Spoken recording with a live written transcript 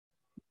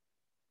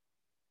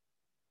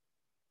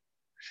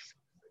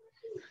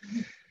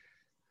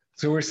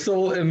So we're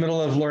still in the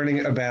middle of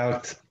learning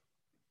about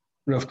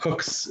Rav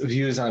Kook's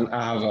views on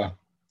Ahava,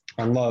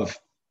 on love.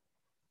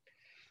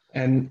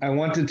 And I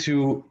wanted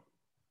to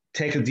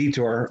take a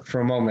detour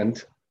for a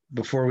moment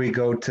before we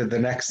go to the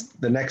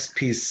next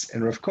piece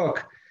in Rav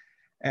Kook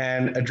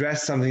and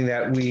address something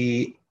that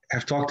we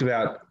have talked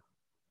about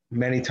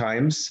many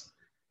times,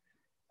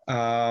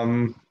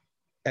 and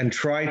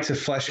try to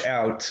flesh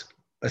out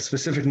a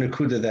specific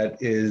nakuda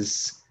that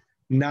is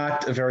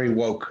not a very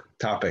woke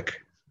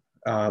topic,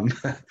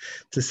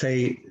 to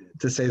say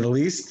the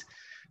least.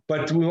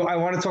 But I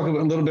want to talk a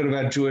little bit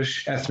about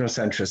Jewish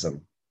ethnocentrism,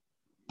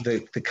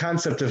 the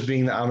concept of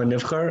being the Am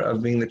HaNivchar,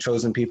 of being the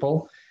chosen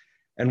people,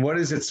 and what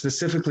is it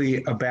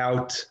specifically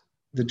about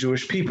the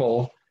Jewish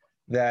people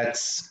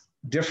that's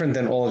different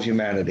than all of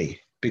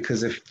humanity?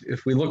 Because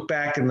if we look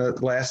back in the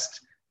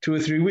last 2 or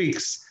 3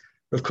 weeks,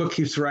 Rav Kook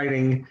keeps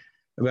writing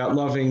about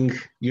loving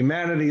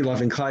humanity,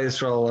 loving Klal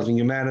Yisrael, loving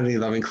humanity,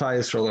 loving Klal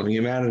Yisrael, loving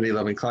humanity,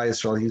 loving Klal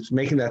Yisrael. He's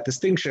making that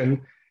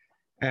distinction.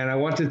 And I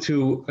wanted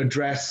to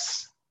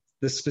address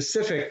the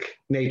specific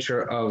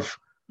nature of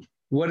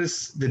what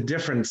is the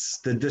difference,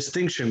 the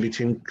distinction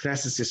between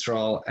Knesset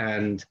Yisrael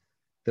and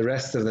the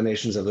rest of the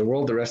nations of the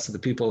world, the rest of the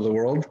people of the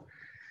world.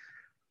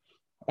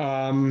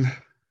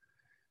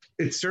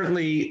 It's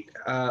certainly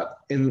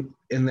in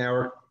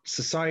our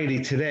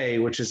society today,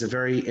 which is a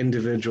very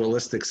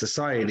individualistic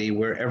society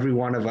where every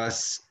one of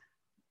us,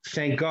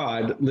 thank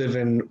God, live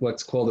in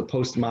what's called a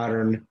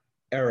postmodern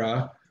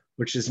era,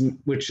 which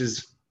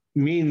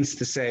means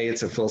to say,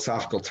 it's a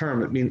philosophical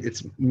term, it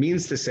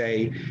means to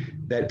say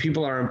that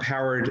people are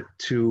empowered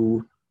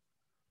to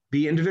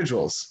be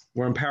individuals.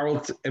 We're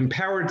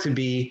empowered to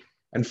be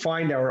and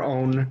find our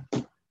own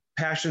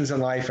passions in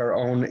life, our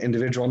own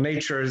individual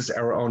natures,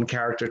 our own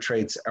character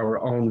traits, our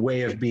own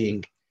way of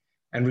being.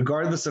 And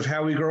regardless of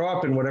how we grow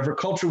up and whatever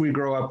culture we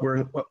grow up,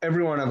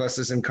 every one of us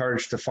is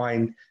encouraged to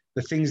find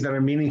the things that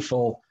are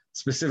meaningful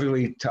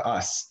specifically to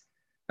us.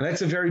 And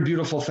that's a very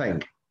beautiful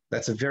thing.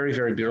 That's a very,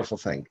 very beautiful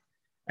thing.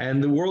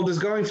 And the world is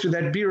going through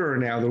that birur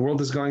now. The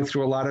world is going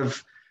through a lot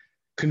of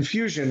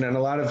confusion and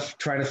a lot of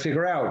trying to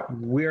figure out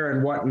where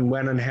and what and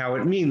when and how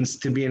it means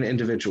to be an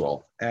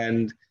individual.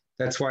 And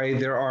that's why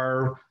there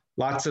are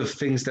lots of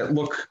things that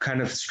look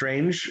kind of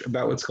strange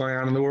about what's going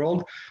on in the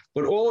world.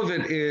 But all of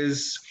it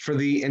is for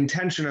the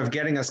intention of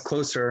getting us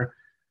closer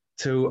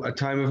to a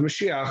time of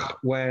Mashiach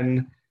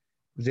when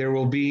there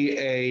will be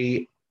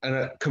a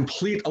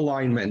complete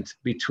alignment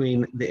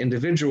between the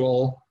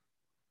individual,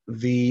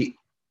 the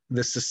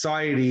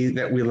society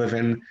that we live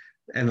in,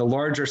 and the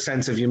larger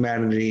sense of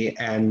humanity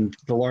and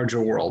the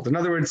larger world. In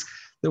other words,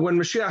 that when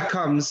Mashiach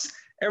comes,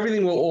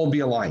 everything will all be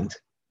aligned.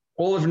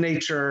 All of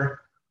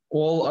nature,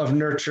 all of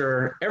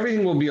nurture,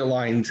 everything will be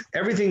aligned.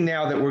 Everything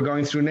now that we're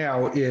going through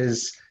now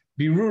is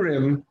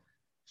birurim,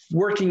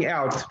 working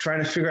out,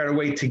 trying to figure out a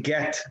way to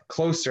get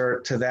closer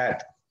to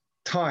that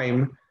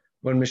time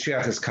when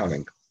Mashiach is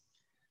coming.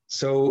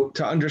 So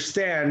to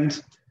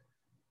understand,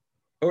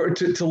 or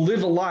to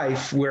live a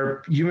life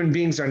where human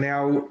beings are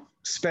now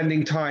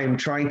spending time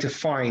trying to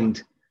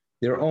find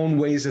their own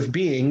ways of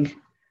being,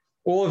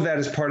 all of that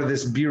is part of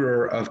this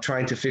birur of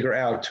trying to figure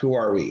out who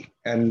are we.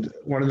 And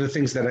one of the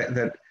things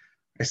that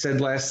I said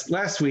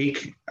last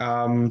week,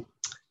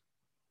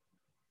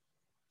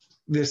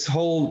 this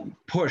whole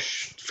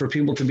push for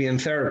people to be in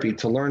therapy,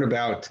 to learn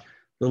about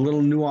the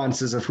little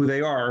nuances of who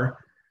they are,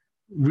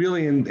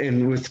 really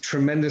in with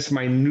tremendous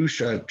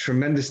minutia,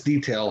 tremendous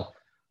detail,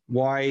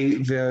 why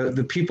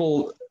the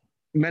people,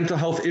 mental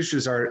health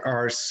issues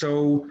are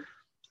so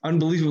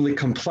unbelievably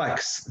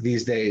complex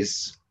these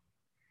days.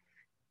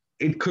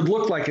 It could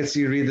look like it's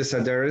Yeridas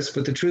Hadaras,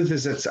 but the truth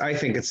is I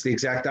think it's the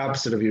exact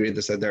opposite of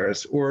Yeridas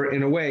Hadaras, or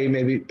in a way,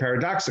 maybe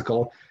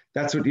paradoxical,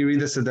 that's what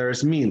Yeridas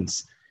Hadaras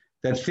means,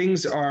 that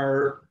things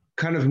are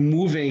kind of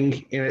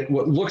moving in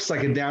what looks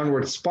like a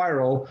downward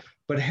spiral,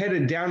 but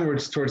headed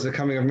downwards towards the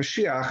coming of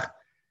Mashiach,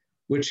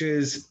 which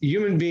is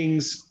human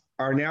beings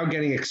are now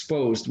getting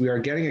exposed. We are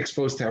getting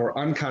exposed to our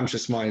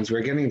unconscious minds.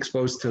 We're getting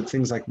exposed to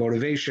things like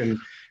motivation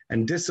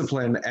and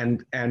discipline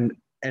and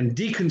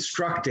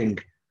deconstructing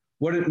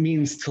what it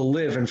means to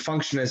live and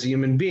function as a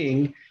human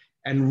being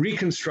and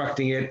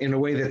reconstructing it in a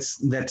way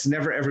that's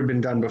never ever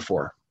been done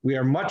before. We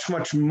are much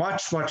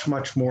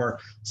more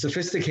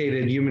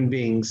sophisticated human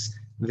beings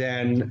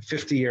than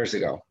 50 years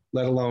ago,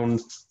 let alone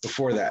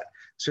before that.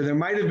 So there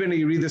might have been a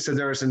Yeridas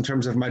Hadaras in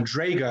terms of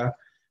Madrega,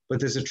 but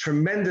there's a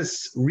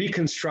tremendous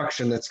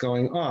reconstruction that's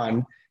going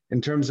on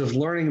in terms of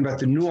learning about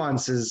the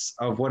nuances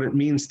of what it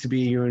means to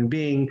be a human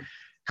being,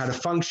 how to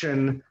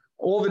function,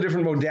 all the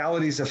different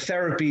modalities of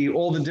therapy,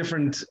 all the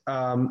different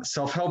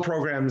self-help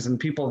programs and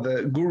people,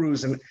 the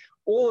gurus, and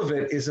all of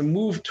it is a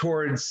move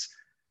towards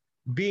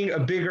being a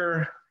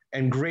bigger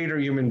and greater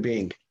human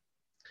being.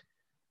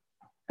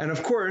 And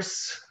of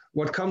course,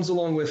 what comes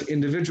along with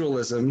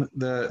individualism,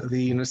 the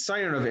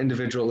nisayon of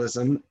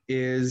individualism,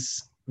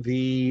 is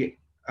the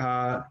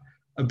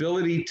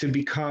ability to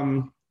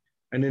become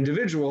an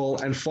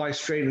individual and fly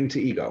straight into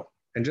ego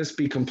and just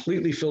be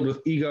completely filled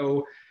with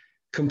ego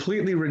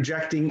completely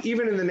rejecting,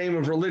 even in the name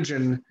of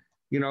religion,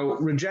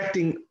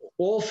 rejecting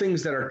all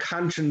things that are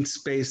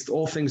conscience-based,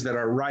 all things that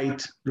are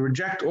right,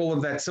 reject all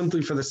of that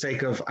simply for the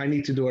sake of, I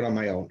need to do it on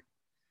my own.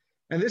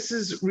 And this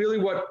is really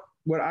what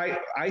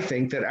I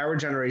think that our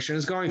generation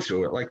is going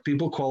through. Like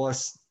people call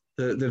us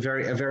a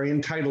very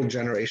entitled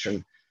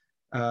generation.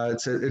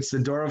 It's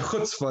the door of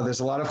chutzpah.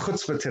 There's a lot of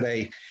chutzpah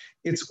today.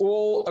 It's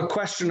all a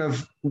question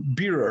of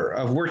birur,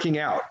 of working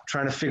out,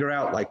 trying to figure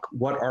out, like,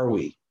 what are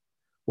we?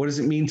 What does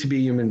it mean to be a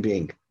human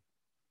being?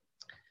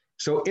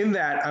 So in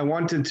that, I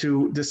wanted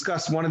to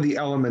discuss one of the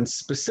elements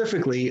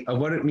specifically of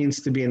what it means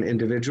to be an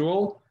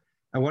individual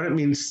and what it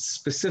means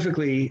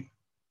specifically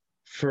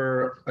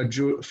for a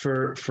Jew,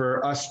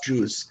 for us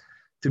Jews.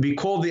 To be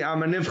called the Am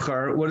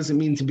HaNivchar, what does it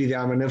mean to be the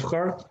Am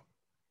HaNivchar?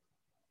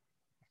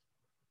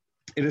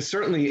 It is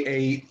certainly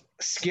a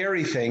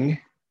scary thing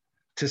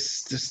to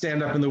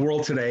stand up in the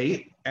world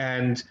today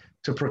and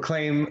to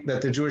proclaim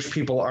that the Jewish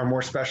people are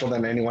more special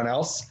than anyone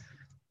else.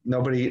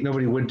 Nobody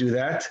would do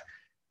that.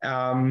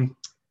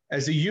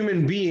 As a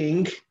human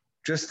being,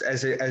 just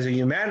as a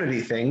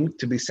humanity thing,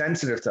 to be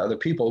sensitive to other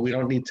people, we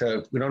don't need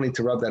to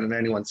rub that in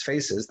anyone's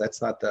faces.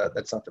 That's not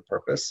the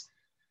purpose.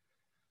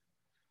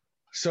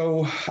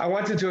 So I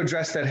wanted to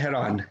address that head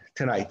on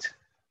tonight,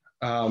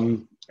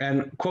 and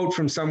quote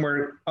from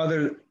somewhere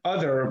other,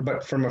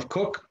 but from Rav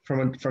Kook,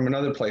 from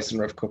another place in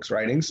Rav Kook's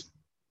writings,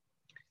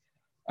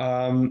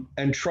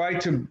 and try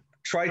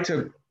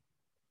to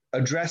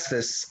address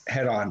this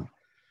head on.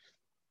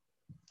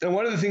 And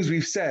one of the things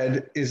we've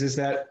said is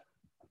that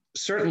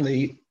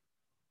certainly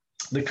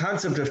the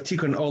concept of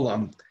tikkun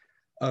olam,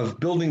 of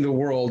building the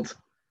world,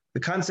 the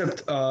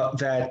concept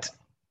that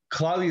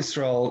Klal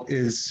Yisrael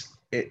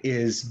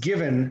is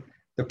given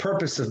the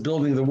purpose of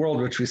building the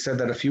world, which we said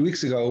that a few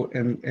weeks ago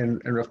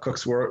in Rav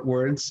Kook's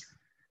words,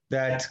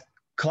 that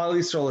Klal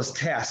Yisrael is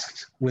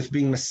tasked with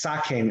being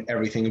masakein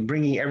everything,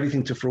 bringing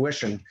everything to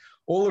fruition.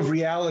 All of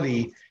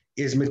reality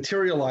is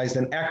materialized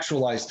and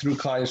actualized through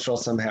Klal Yisrael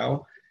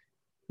somehow.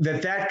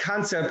 That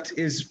concept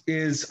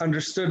is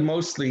understood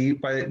mostly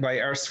by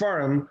our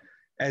Sfarim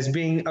as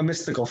being a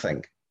mystical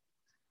thing.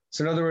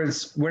 So in other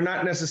words, we're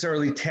not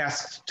necessarily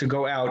tasked to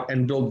go out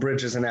and build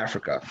bridges in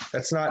Africa.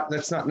 That's not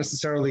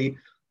necessarily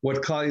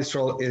what Klal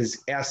Yisrael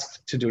is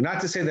asked to do. Not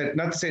to say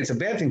it's a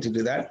bad thing to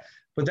do that,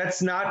 but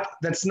that's not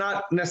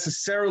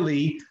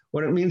necessarily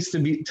what it means to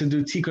do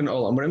tikkun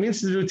olam. What it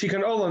means to do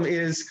tikkun olam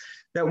is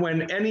that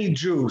when any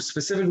Jew,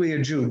 specifically a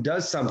Jew,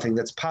 does something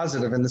that's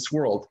positive in this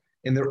world,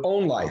 in their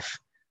own life,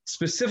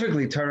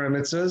 specifically Torah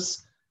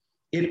mitzvahs,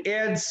 it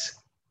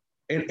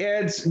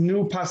adds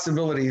new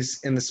possibilities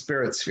in the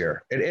spirit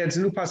sphere. It adds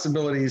new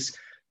possibilities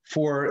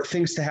for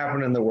things to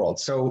happen in the world.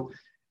 So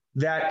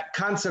that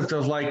concept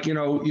of, like,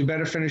 you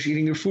better finish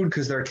eating your food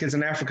because there are kids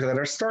in Africa that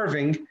are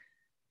starving,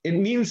 it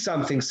means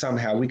something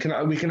somehow. We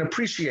can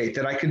appreciate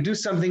that I could do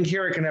something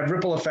here. It can have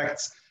ripple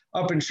effects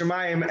up in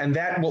Shemayim, and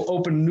that will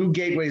open new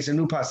gateways and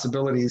new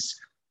possibilities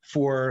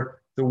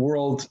for the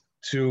world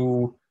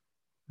to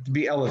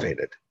be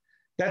elevated.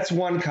 That's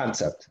one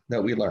concept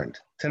that we learned.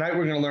 Tonight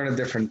we're going to learn a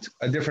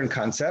different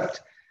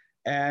concept.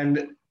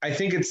 And I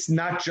think it's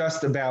not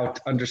just about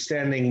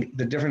understanding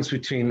the difference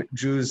between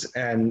Jews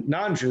and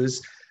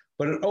non-Jews,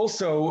 but it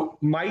also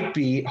might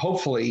be,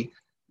 hopefully,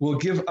 will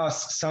give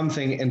us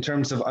something in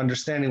terms of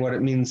understanding what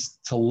it means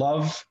to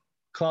love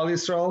Klal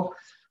Yisrael,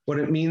 what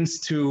it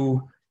means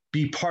to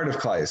be part of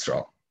Klal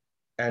Yisrael,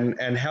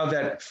 and how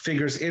that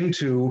figures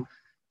into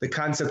the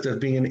concept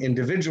of being an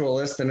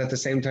individualist and at the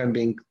same time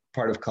being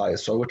part of Klal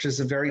Yisrael, which is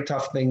a very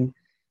tough thing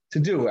to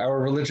do. Our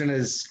religion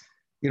is,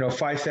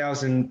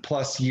 5,000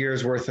 plus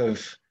years worth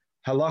of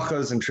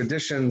halachas and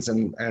traditions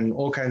and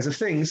all kinds of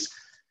things.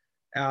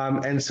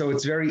 And so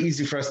it's very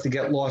easy for us to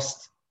get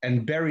lost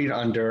and buried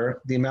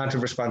under the amount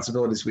of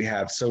responsibilities we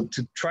have. So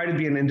to try to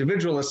be an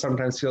individualist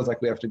sometimes feels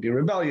like we have to be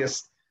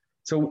rebellious.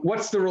 So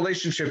what's the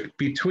relationship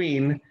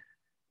between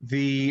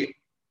the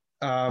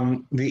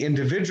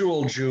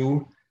individual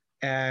Jew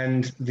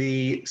and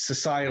the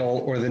societal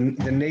or the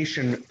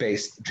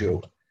nation-based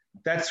Jew?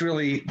 That's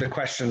really the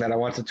question that I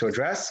wanted to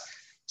address.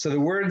 So the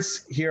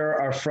words here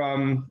are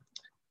from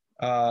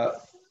Rav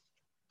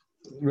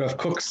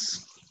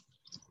Kook's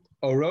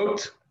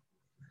Orot.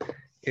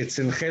 It's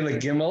in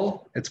Chelik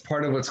Gimel. It's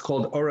part of what's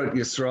called Orot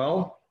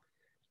Yisrael,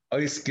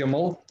 Ois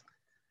Gimel.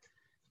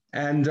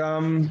 And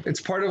it's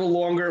part of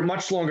a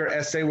much longer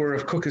essay where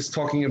Rav Kook is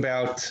talking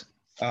about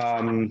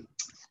the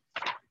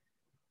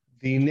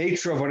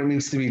nature of what it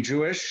means to be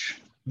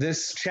Jewish.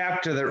 This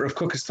chapter that Rav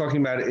Kook is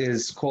talking about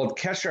is called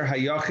Kesher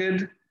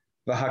HaYachid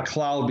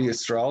V'Haklal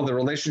B'Yisrael, the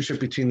relationship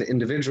between the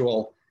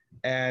individual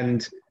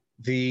and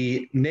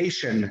the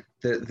nation,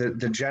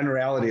 the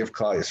generality of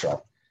Klal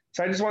Yisrael.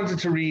 So I just wanted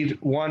to read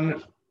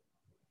one,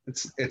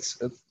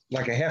 it's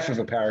like a half of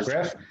a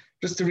paragraph,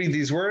 just to read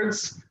these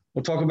words.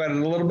 We'll talk about it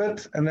a little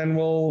bit, and then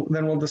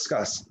we'll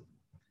discuss.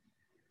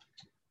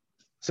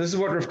 So this is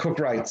what Rav Kook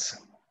writes.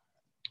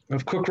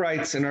 Rav Kook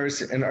writes in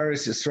Eretz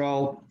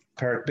Yisrael,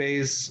 Parak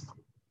Beis,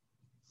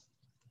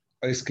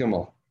 Ois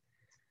Gimel.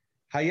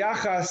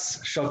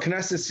 Hayachas shel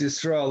Knesset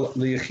Yisrael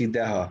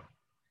liyichideha.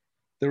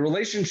 The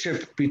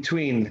relationship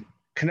between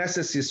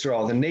Knesset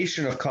Yisrael, the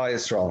nation of Klal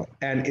Yisrael,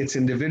 and its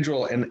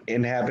individual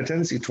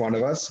inhabitants, each one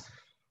of us,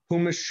 hu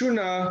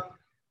meshuna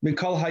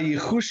mikol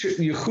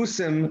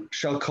hayichusim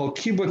shel kol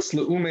kibbutz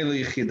leume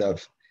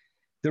liyichidav.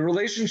 The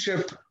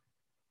relationship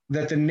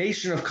that the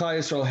nation of Klal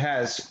Yisrael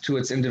has to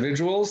its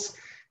individuals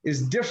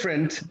is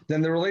different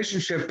than the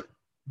relationship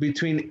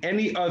between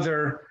any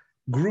other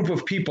group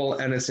of people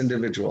and its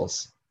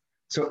individuals.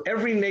 So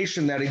every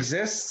nation that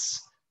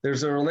exists,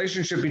 there's a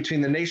relationship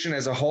between the nation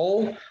as a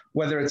whole,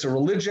 whether it's a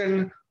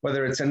religion,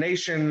 whether it's a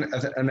nation,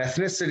 an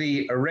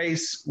ethnicity, a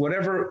race,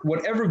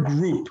 whatever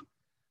group,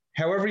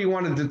 however you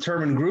want to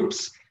determine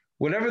groups,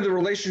 whatever the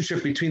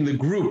relationship between the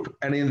group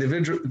and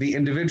the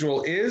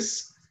individual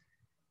is,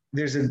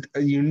 there's a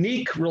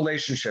unique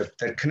relationship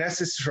that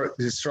Knesset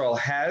Yisrael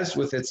has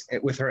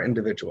with her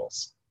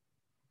individuals.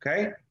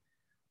 Okay?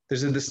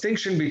 There's a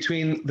distinction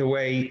between the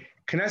way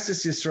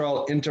Knesset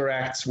Yisrael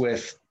interacts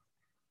with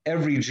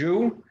every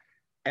Jew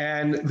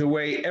and the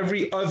way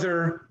every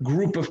other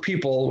group of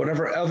people,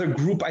 whatever other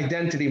group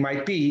identity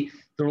might be,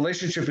 the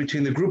relationship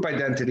between the group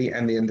identity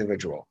and the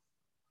individual.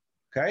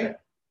 Okay?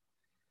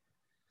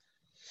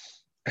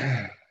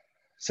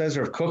 Says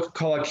Rav Kook,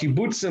 Kol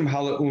ha-kibutzim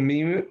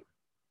ha'le'umim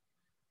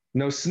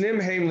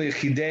nosnim heim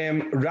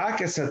lichideim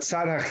rak es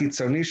hatzad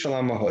hachitzoni shel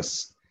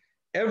ha'mahus.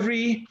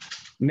 Every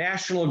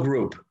national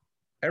group,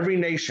 every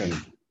nation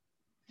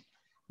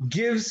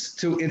gives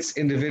to its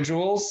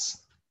individuals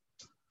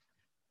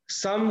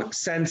some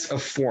sense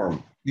of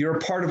form. You're a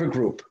part of a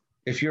group.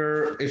 If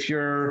you're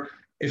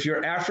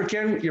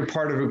African, you're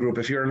part of a group.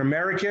 If you're an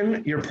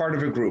American, you're part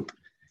of a group.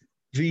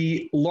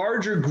 The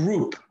larger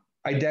group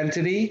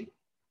identity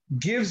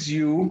gives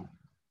you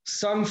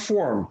some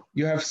form.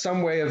 You have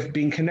some way of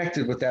being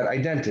connected with that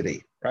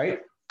identity, right?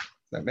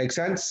 That makes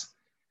sense?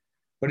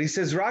 But he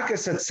says,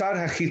 Rakas hatzad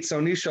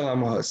hachitzoni shel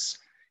ha'mahus.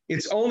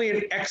 It's only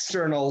an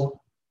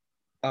external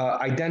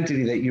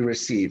identity that you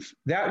receive.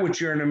 That which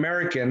you're an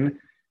American,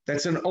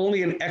 that's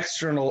only an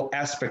external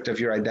aspect of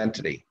your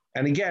identity.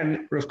 And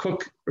again, Rav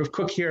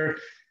Kook here,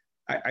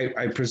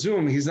 I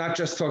presume he's not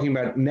just talking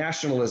about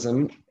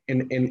nationalism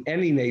in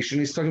any nation,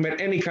 he's talking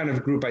about any kind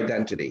of group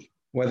identity,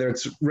 whether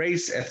it's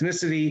race,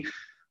 ethnicity,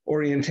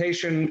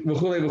 orientation,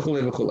 v'chulei,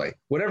 v'chulei, v'chulei,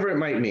 whatever it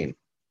might mean.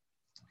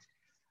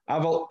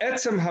 Aval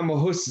etzem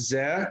hamahus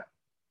zeh,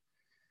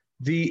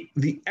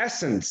 the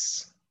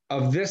essence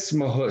of this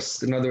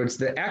mahus, in other words,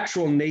 the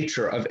actual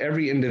nature of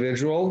every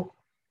individual,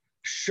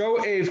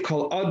 sho'ev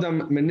kol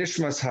adam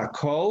menishmas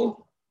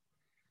hakol,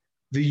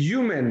 the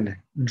human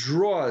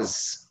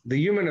draws, the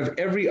human of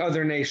every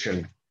other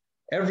nation,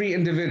 every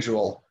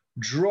individual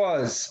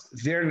draws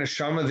their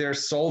neshama, their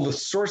soul, the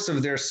source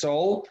of their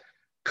soul,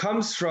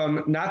 comes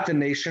from not the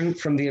nation,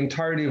 from the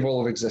entirety of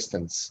all of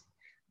existence.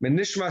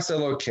 Menishmas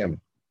Elokim.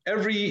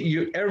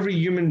 Every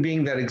human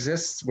being that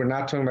exists, we're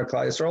not talking about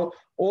Klal Yisrael,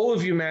 all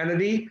of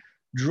humanity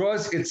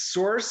draws its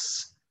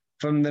source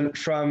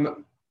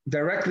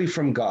directly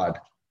from God.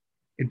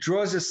 It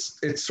draws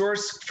its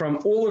source from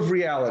all of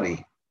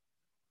reality.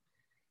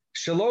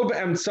 Shelo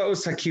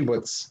be'emtzaos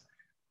hakibutz.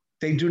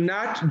 They do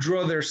not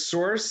draw their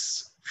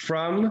source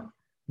from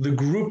the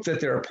group that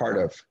they're a part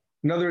of.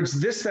 In other words,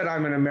 this that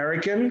I'm an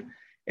American,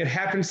 it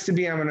happens to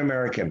be I'm an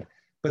American.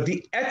 But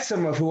the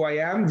etzem of who I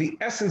am, the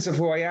essence of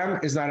who I am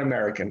is not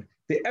American.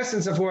 The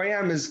essence of who I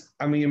am is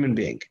I'm a human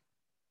being.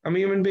 I'm a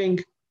human being.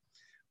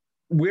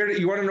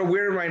 You want to know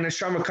where my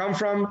neshama come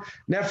from?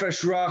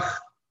 Nefesh, ruach,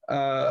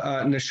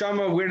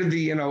 neshama, where did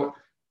the,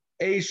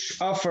 Eish,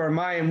 Afar,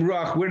 Mayim,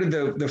 Ruach, where did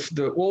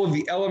the all of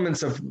the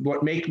elements of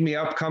what make me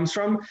up comes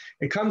from?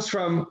 It comes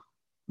from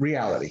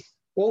reality,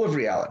 all of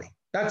reality.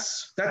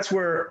 That's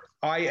where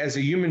I, as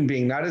a human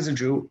being, not as a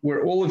Jew,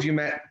 where all of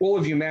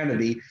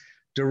humanity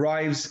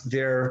derives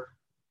their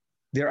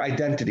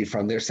identity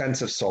from, their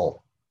sense of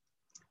soul.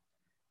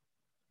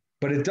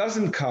 But it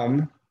doesn't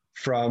come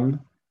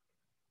from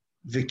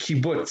the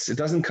kibbutz. It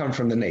doesn't come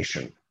from the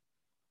nation.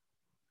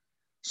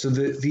 So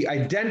the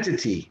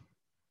identity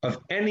of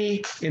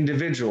any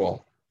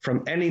individual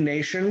from any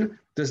nation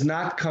does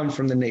not come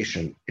from the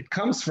nation. It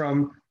comes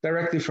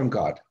directly from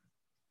God.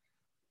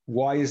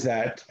 Why is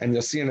that? And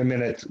you'll see in a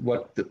minute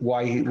what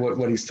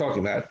he's talking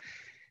about.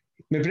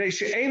 The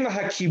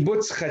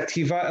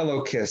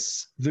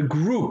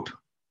group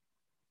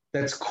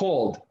that's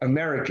called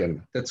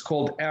American, that's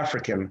called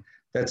African,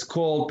 that's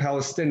called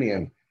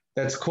Palestinian,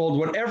 that's called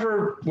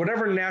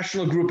whatever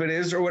national group it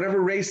is, or whatever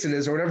race it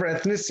is, or whatever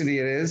ethnicity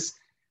it is,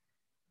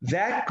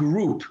 that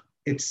group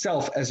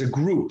itself as a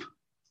group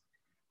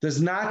does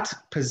not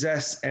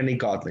possess any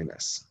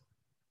godliness.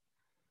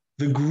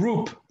 The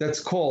group that's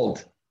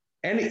called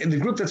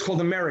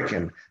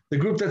American, the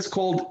group that's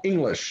called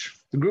English,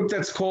 the group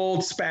that's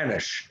called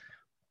Spanish,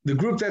 the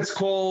group that's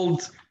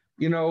called,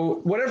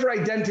 whatever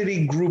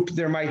identity group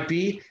there might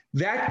be,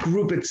 that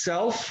group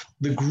itself,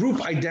 the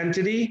group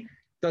identity,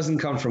 doesn't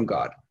come from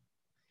God.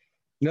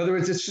 In other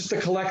words, it's just a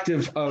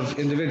collective of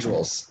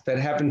individuals that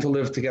happen to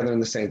live together in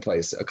the same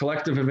place, a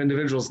collective of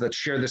individuals that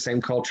share the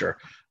same culture,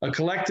 a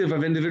collective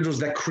of individuals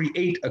that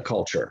create a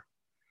culture.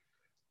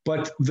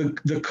 But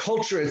the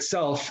culture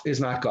itself is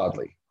not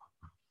godly.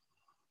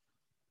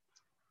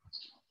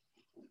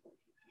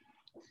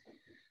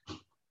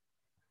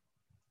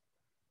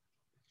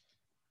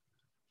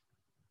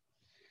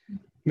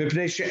 The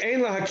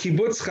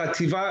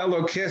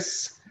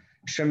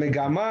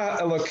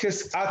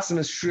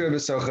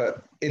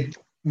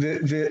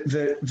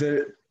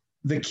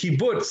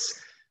kibbutz,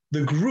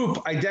 the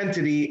group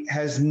identity,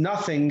 has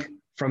nothing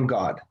from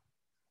God.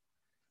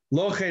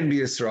 Lochen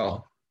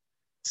b'Yisrael.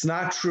 It's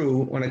not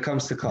true when it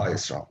comes to Klal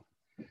Yisrael.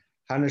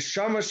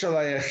 Haneshama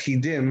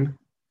shalayachidim,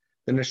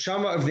 the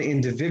neshama of the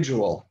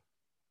individual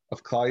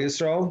of Klal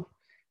Yisrael,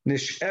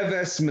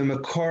 nisheves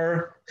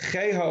mimakor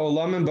chei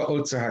ha'olamim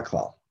ba'otzer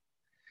haklal.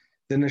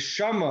 The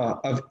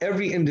neshama of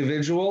every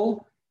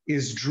individual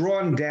is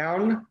drawn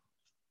down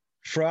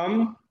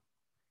from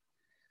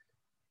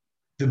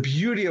the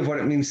beauty of what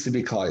it means to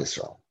be Klal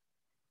Yisrael.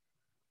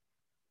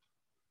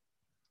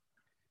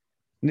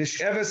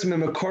 Nisheves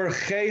mimakor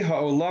chei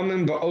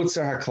ha'olamim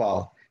ba'otzer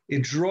haklal.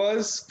 It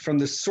draws from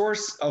the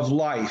source of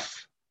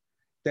life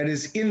that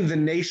is in the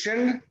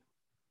nation,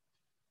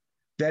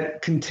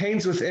 that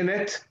contains within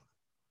it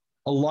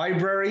a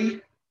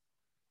library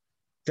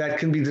that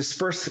can be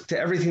dispersed to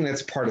everything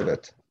that's part of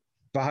it.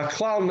 The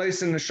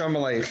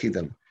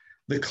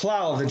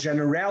klal, the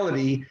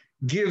generality,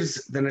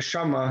 gives the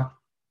neshama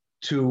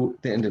to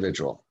the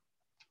individual.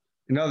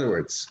 In other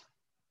words,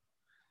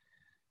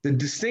 the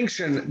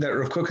distinction that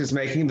Rav Kook is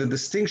making, the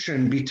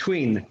distinction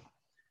between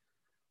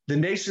the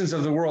nations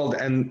of the world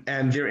and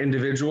their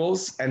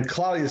individuals, and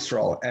Klal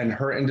Yisrael and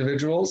her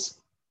individuals,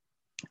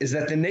 is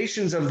that the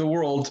nations of the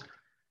world,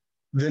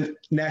 the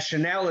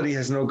nationality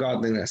has no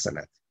godliness in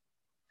it.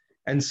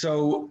 And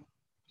so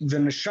the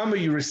neshama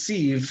you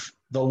receive,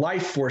 the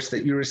life force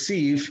that you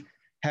receive,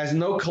 has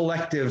no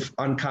collective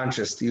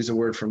unconscious, to use a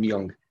word from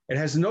Jung. It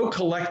has no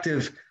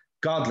collective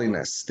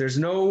godliness. There's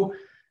no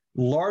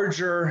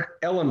larger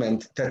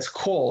element that's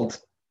called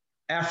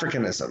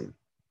Africanism,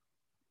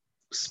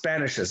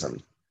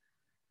 Spanishism.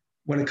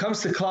 When it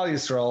comes to Klal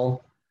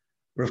Yisrael,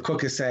 Rav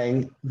Kook is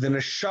saying, the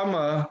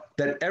neshama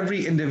that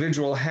every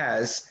individual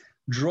has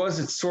draws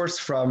its source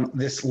from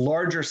this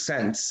larger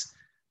sense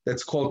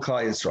that's called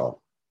Klal Yisrael.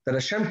 That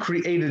Hashem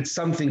created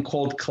something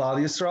called Klal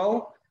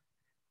Yisrael,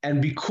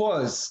 and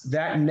because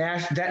that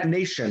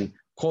nation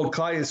called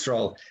Klal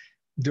Yisrael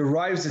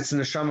derives its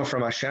neshama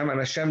from Hashem, and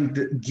Hashem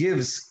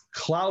gives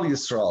Klal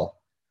Yisrael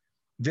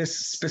this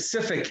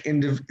specific,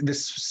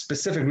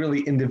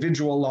 really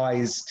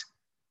individualized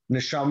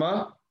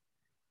neshama,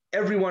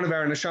 every one of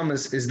our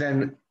neshamas is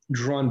then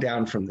drawn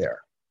down from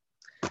there.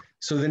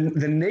 So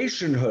the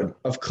nationhood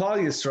of Klal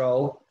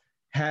Yisrael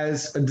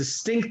has a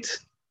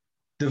distinct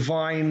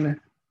divine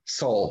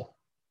soul.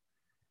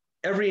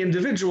 Every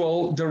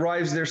individual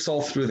derives their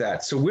soul through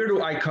that. So where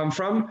do I come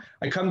from?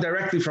 I come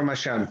directly from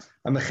Hashem.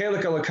 I'm a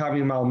chelik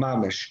elokam mal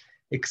mamish.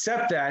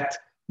 Except that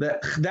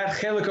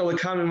chelik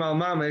elokam mal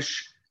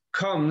mamish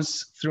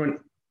comes through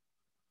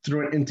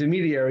an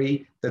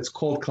intermediary that's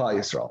called Klal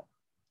Yisrael.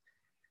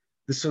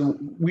 So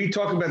we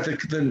talk about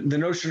the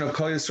notion of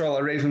Klal Yisrael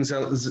arevim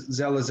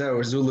zelazeh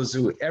or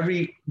zulazu.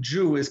 Every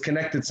Jew is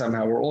connected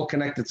somehow. We're all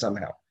connected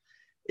somehow.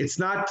 It's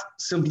not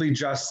simply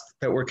just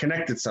that we're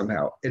connected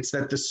somehow. It's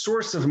that the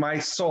source of my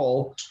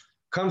soul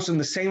comes from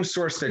the same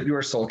source that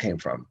your soul came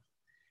from.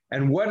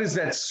 And what is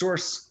that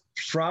source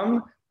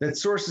from? That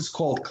source is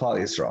called Klal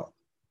Yisrael.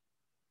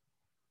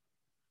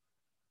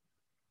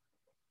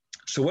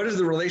 So what is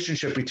the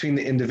relationship between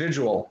the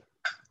individual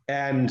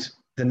and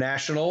the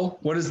national?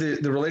 What is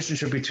the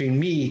relationship between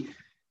me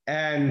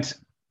and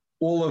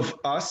all of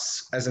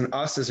us as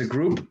a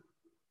group?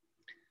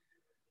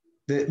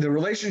 The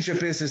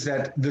relationship is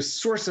that the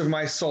source of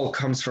my soul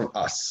comes from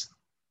us.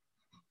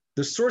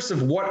 The source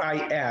of what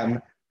I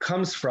am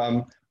comes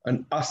from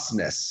an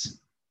usness,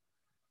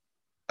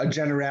 a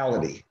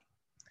generality.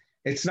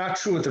 It's not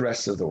true with the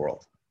rest of the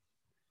world.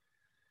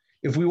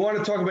 If we want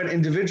to talk about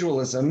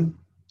individualism,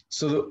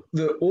 so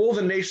all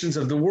the nations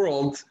of the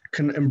world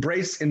can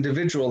embrace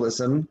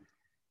individualism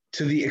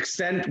to the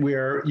extent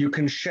where you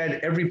can shed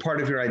every part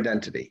of your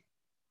identity.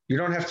 You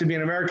don't have to be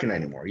an American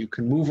anymore. You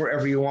can move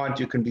wherever you want.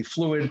 You can be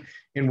fluid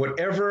in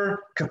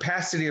whatever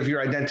capacity of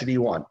your identity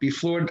you want. Be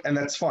fluid, and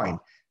that's fine.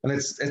 And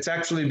it's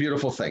actually a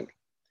beautiful thing.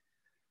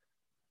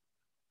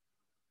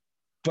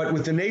 But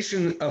with the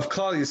nation of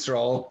Klal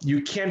Yisrael,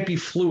 you can't be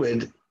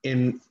fluid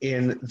in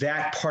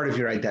that part of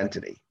your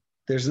identity.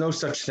 There's no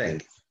such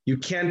thing. You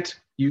can't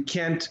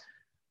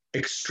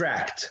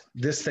extract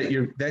this that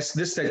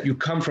you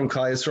come from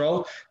Klal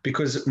Yisrael,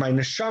 because my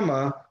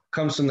neshama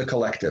comes from the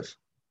collective.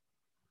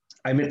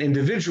 I'm an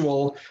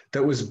individual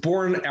that was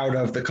born out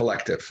of the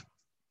collective.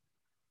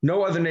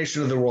 No other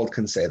nation of the world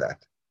can say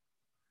that.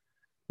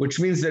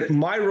 Which means that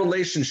my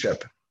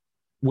relationship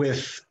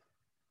with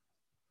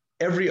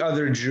every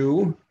other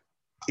Jew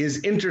is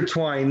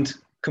intertwined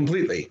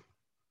completely.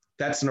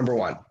 That's number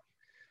one.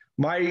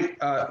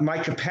 my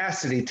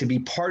capacity to be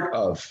part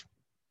of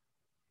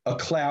a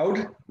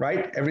cloud,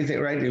 right? Everything,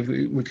 right? If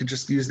we could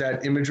just use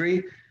that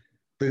imagery,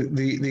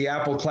 the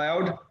apple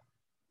cloud.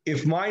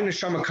 If my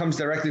neshama comes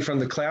directly from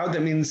the cloud,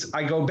 that means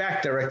I go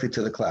back directly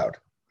to the cloud.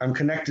 I'm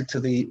connected to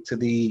the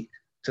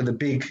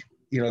big,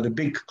 the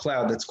big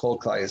cloud that's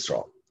called Klal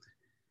Yisrael.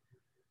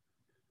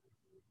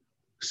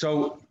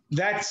 So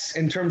that's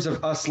in terms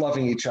of us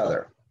loving each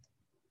other.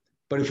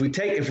 But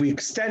if we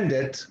extend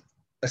it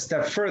a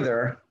step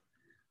further,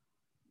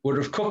 what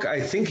Rav Kook,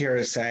 I think, here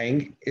is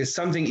saying is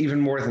something even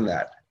more than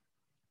that.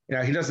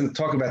 He doesn't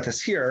talk about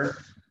this here,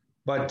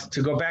 but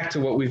to go back to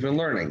what we've been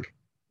learning,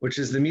 which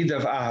is the midah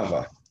of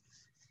ahava.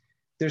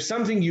 There's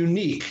something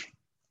unique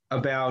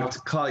about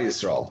Klal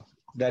Yisrael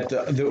that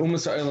the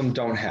Ummas Ha'olam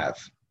don't have.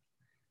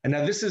 And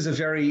now this is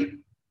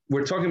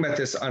we're talking about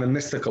this on a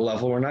mystical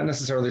level. We're not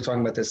necessarily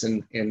talking about this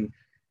in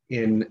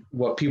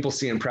what people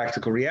see in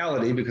practical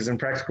reality, because in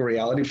practical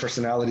reality,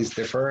 personalities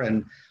differ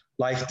and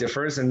life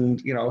differs.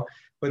 And,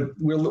 but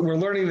we're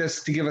learning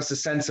this to give us a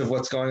sense of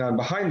what's going on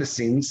behind the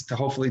scenes, to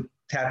hopefully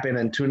tap in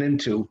and tune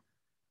into,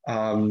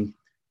 some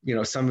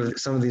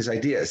of these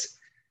ideas.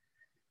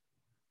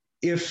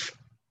 If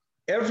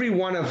every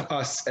one of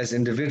us as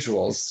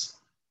individuals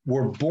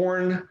were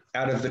born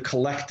out of the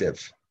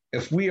collective,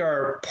 if we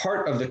are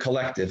part of the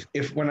collective,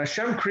 if when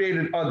Hashem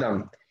created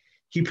Adam,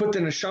 he put the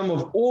neshama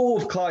of all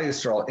of Klal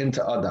Yisrael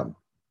into Adam.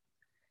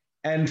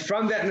 And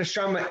from that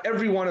neshama,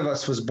 every one of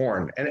us was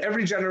born. And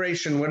every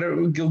generation, whatever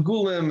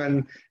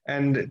Gilgulim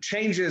and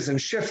changes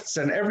and shifts,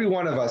 and every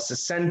one of us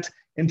is sent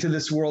into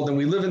this world, and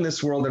we live in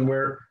this world, and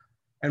we're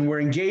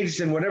engaged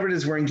in whatever it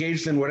is we're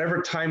engaged in,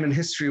 whatever time in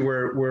history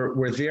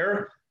we're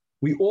there.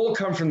 We all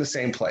come from the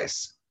same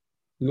place.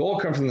 We all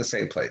come from the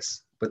same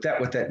place. But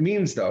what that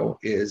means, though,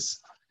 is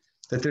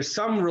that there's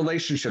some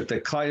relationship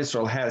that Klal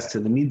Yisrael has to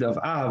the midah of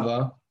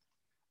ahava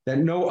that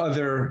no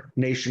other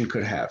nation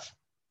could have.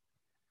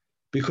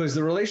 Because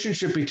the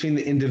relationship between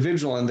the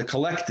individual and the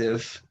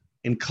collective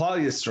in Klal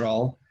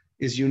Yisrael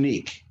is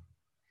unique.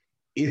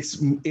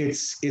 It's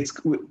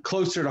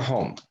closer to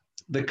home.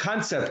 The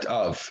concept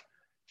of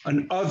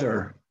an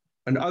other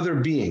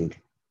being,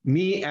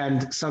 me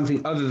and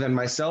something other than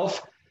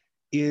myself,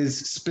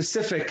 is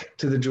specific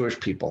to the Jewish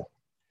people,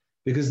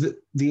 because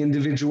the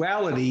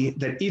individuality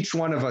that each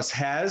one of us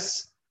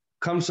has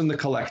comes from the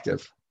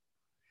collective.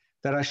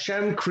 That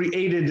Hashem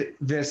created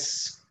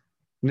this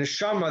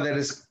neshama that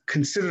is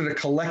considered a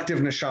collective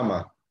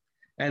neshama,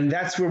 and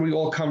that's where we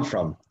all come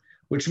from,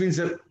 which means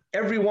that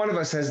every one of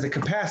us has the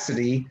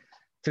capacity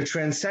to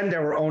transcend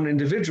our own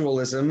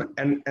individualism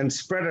and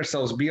spread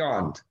ourselves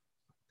beyond,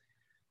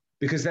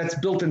 because that's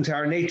built into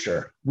our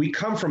nature. We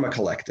come from a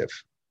collective.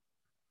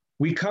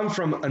 We come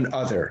from an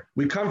other.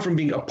 We come from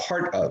being a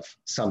part of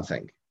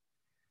something.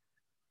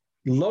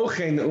 Lo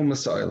chen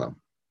ummas ha'olam.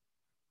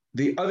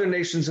 The other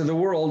nations of the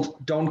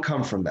world don't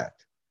come from that.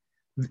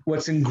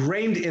 What's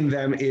ingrained in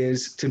them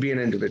is to be an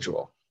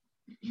individual.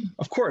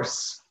 Of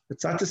course,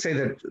 it's not to say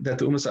that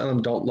the ummas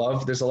ha'olam don't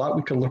love. There's a lot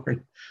we can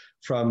learn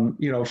from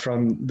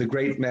the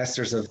great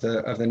masters of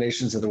the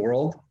nations of the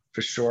world,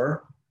 for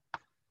sure.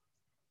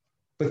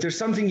 But there's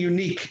something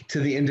unique to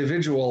the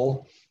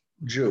individual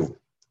Jew.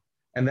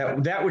 And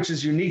that which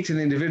is unique to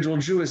the individual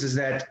Jew is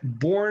that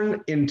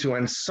born into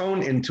and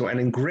sown into and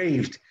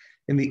engraved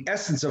in the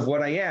essence of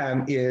what I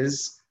am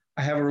is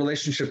I have a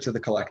relationship to the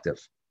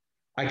collective.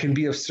 I can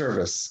be of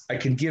service. I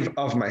can give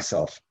of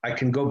myself. I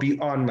can go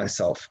beyond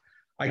myself.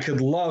 I could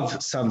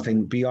love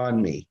something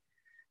beyond me.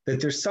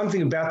 That there's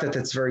something about that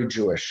that's very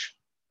Jewish.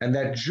 And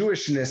that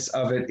Jewishness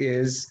of it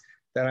is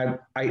that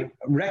I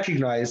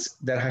recognize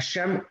that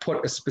Hashem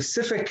put a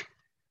specific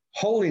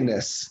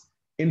holiness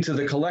into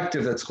the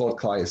collective that's called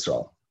Klal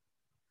Yisrael.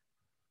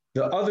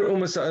 The other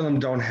Ummas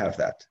Ha'olam don't have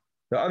that.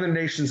 The other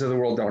nations of the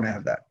world don't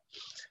have that.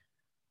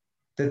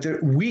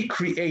 That we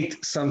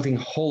create something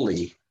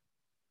holy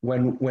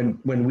when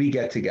we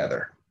get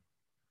together.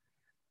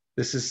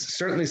 This is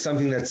certainly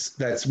something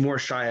that's more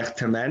shaykh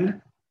to men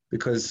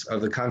because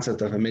of the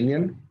concept of a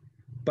minyan.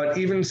 But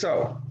even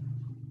so,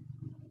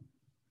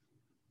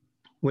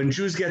 when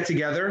Jews get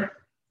together,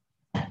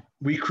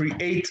 we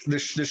create, the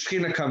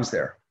Shekhinah comes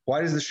there.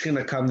 Why does the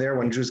Shekhinah come there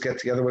when Jews get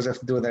together? What does that have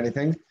to do with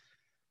anything?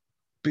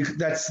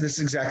 Because this is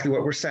exactly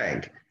what we're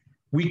saying.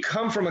 We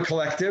come from a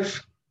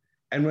collective,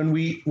 and when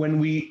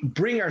we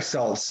bring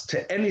ourselves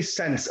to any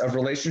sense of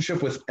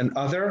relationship with an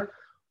other,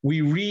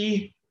 we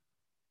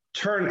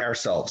return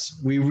ourselves.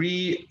 We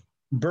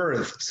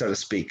rebirth, so to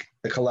speak,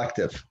 the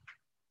collective.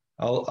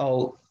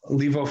 I'll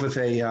leave off with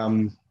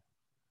a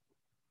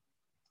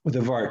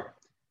vart.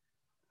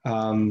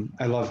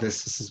 I love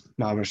this. This is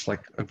mamish,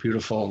 like a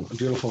beautiful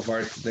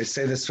vart. They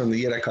say this from the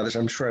Yid HaKadosh.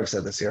 I'm sure I've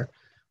said this here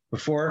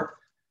before.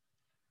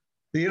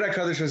 The Yid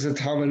HaKadosh was a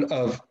Talmud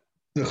of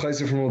the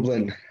Chayzer from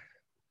Lublin.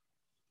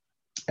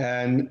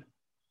 And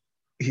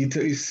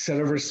he said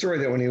over a story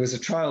that when he was a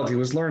child, he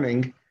was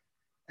learning.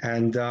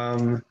 And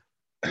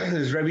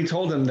his Rebbe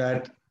told him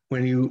that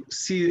when you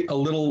see a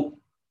little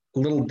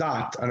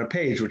dot on a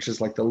page, which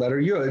is like the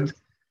letter Yud,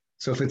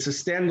 So if it's a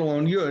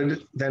standalone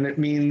Yud, then it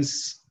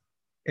means,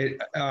 Yud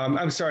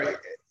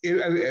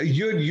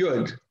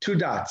Yud, two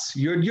dots.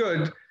 Yud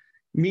Yud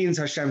means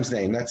Hashem's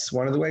name. That's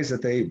one of the ways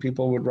that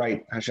people would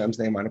write Hashem's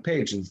name on a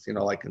page. And,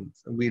 like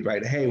we'd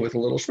write a hey with a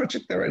little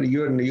shmitchik, they write a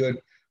Yud and a Yud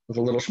with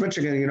a little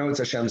shmitchik, and it's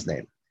Hashem's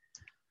name.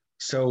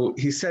 So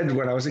he said,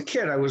 when I was a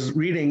kid, I was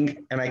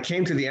reading and I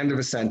came to the end of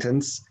a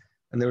sentence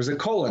and there was a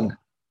colon.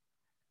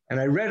 And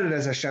I read it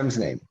as Hashem's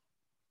name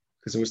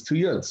because there was two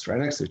Yuds right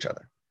next to each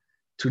other,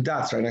 two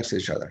dots right next to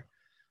each other.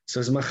 So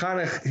his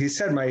mechanech, he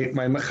said, my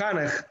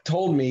mechanech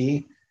told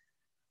me,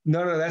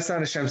 no, that's not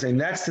Hashem's name.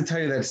 That's to tell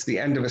you that it's the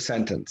end of a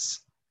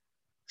sentence.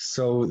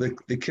 So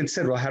the kid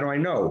said, well, how do I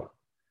know?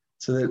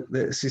 So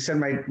he said,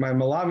 my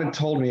Malamed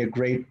told me a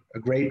great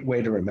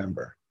way to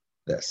remember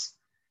this.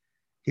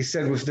 He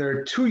said, if there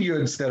are two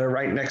Yuds that are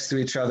right next to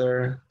each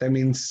other, that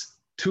means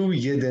two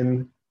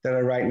Yidden that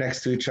are right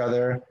next to each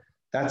other.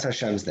 That's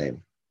Hashem's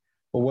name.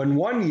 But when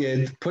one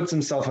Yid puts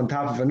himself on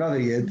top of another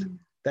Yid,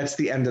 that's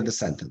the end of the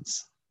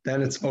sentence.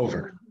 Then it's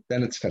over.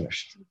 Then it's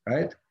finished,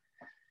 right?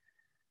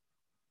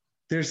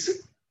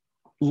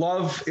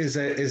 Love is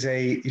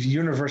a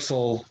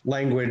universal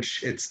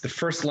language. It's the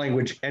first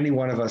language any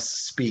one of us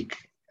speak.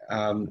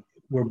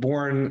 We're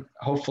born,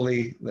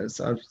 hopefully, there's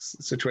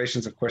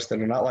situations, of course,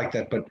 that are not like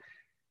that, but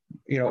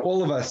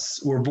all of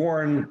us were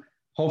born,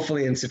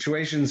 hopefully, in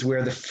situations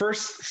where the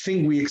first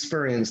thing we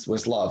experienced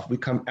was love. We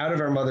come out of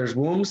our mother's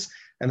wombs,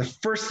 and the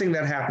first thing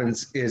that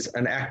happens is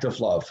an act of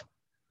love.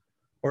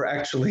 Or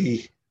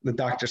actually, the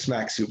doctor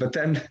smacks you. But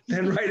then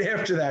right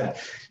after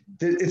that,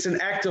 it's an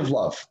act of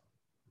love.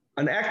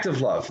 An act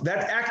of love.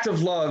 That act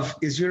of love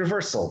is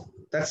universal.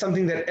 That's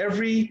something that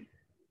every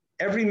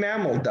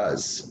mammal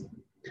does.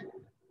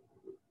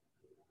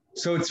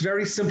 So it's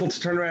very simple to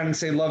turn around and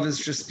say love is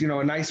just,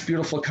 a nice,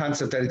 beautiful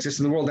concept that exists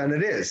in the world, and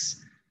it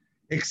is.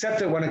 Except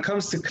that when it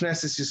comes to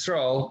Knesset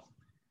Yisrael,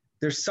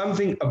 there's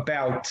something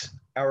about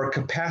our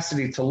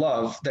capacity to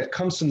love that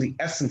comes from the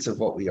essence of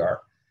what we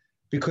are.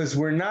 Because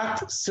we're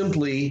not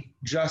simply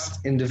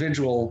just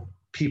individual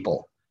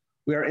people.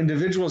 We are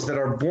individuals that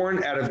are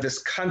born out of this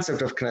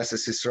concept of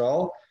Knesset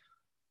Yisrael,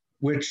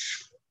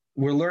 which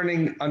we're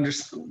learning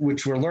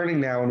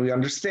now, and we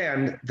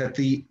understand that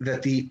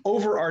the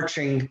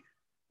overarching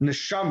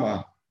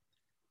neshama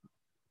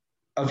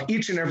of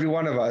each and every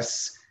one of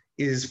us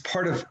is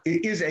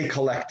a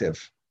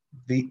collective.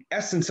 The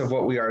essence of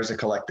what we are is a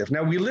collective.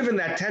 Now we live in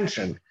that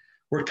tension.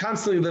 We're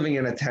constantly living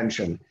in a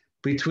tension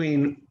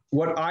between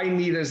what I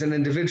need as an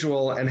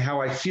individual and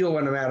how I feel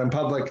when I'm out in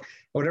public,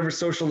 whatever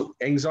social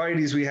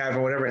anxieties we have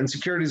and whatever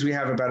insecurities we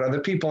have about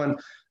other people. And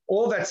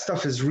all that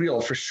stuff is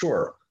real for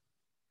sure,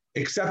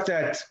 except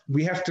that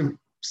we have to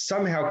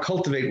somehow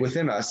cultivate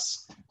within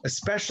us,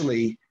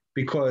 especially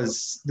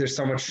because there's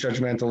so much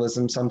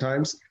judgmentalism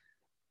sometimes,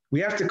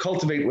 we have to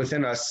cultivate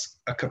within us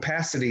a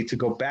capacity to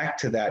go back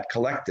to that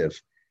collective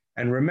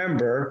and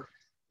remember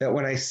that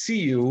when I see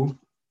you,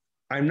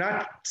 I'm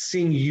not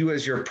seeing you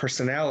as your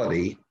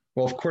personality.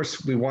 Well, of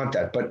course we want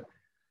that, but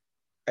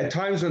at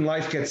times when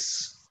life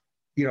gets,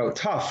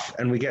 tough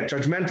and we get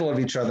judgmental of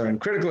each other and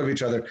critical of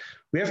each other,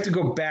 we have to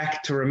go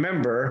back to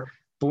remember,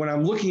 but when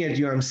I'm looking at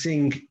you, I'm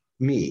seeing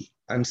me,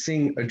 I'm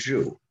seeing a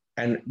Jew.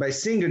 And by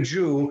seeing a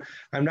Jew,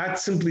 I'm not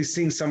simply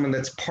seeing someone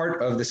that's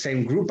part of the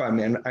same group I'm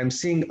in, I'm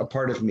seeing a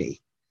part of me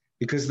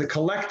because the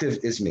collective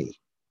is me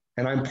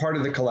and I'm part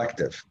of the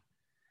collective.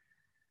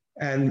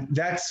 And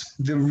that's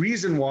the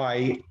reason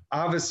why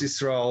Avos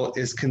Yisrael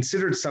is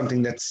considered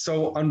something that's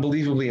so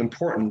unbelievably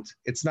important.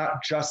 It's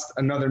not just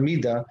another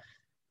midah.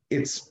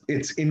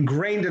 It's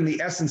ingrained in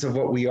the essence of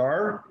what we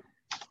are.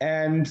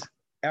 And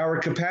our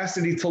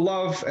capacity to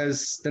love,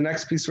 as the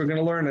next piece we're going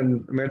to learn,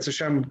 and Meretz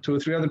Hashem, 2 or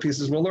 3 other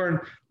pieces we'll learn,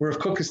 where Rav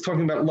Kook is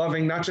talking about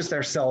loving not just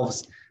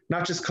ourselves,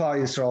 not just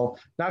Klal Yisrael,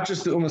 not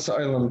just the Ummah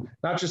Ha'olam,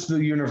 not just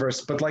the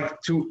universe, but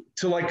to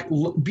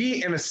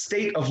be in a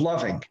state of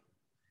loving.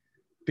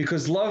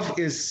 Because love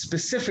is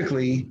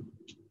specifically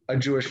a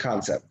Jewish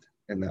concept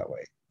in that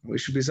way. We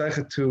should be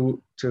zeichet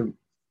to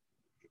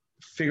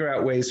figure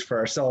out ways for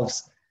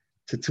ourselves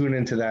to tune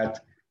into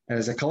that. And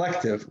as a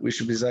collective, we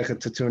should be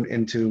zeichet to tune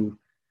into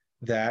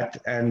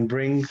that and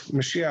bring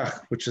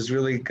Mashiach, which is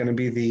really going to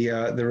be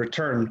the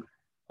return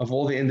of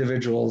all the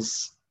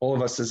individuals, all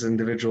of us as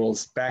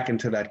individuals, back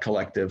into that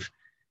collective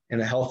in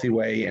a healthy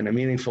way, in a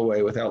meaningful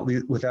way,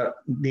 without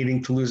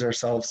needing to lose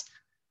ourselves.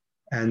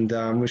 And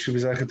we should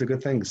be zeichet to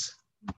good things.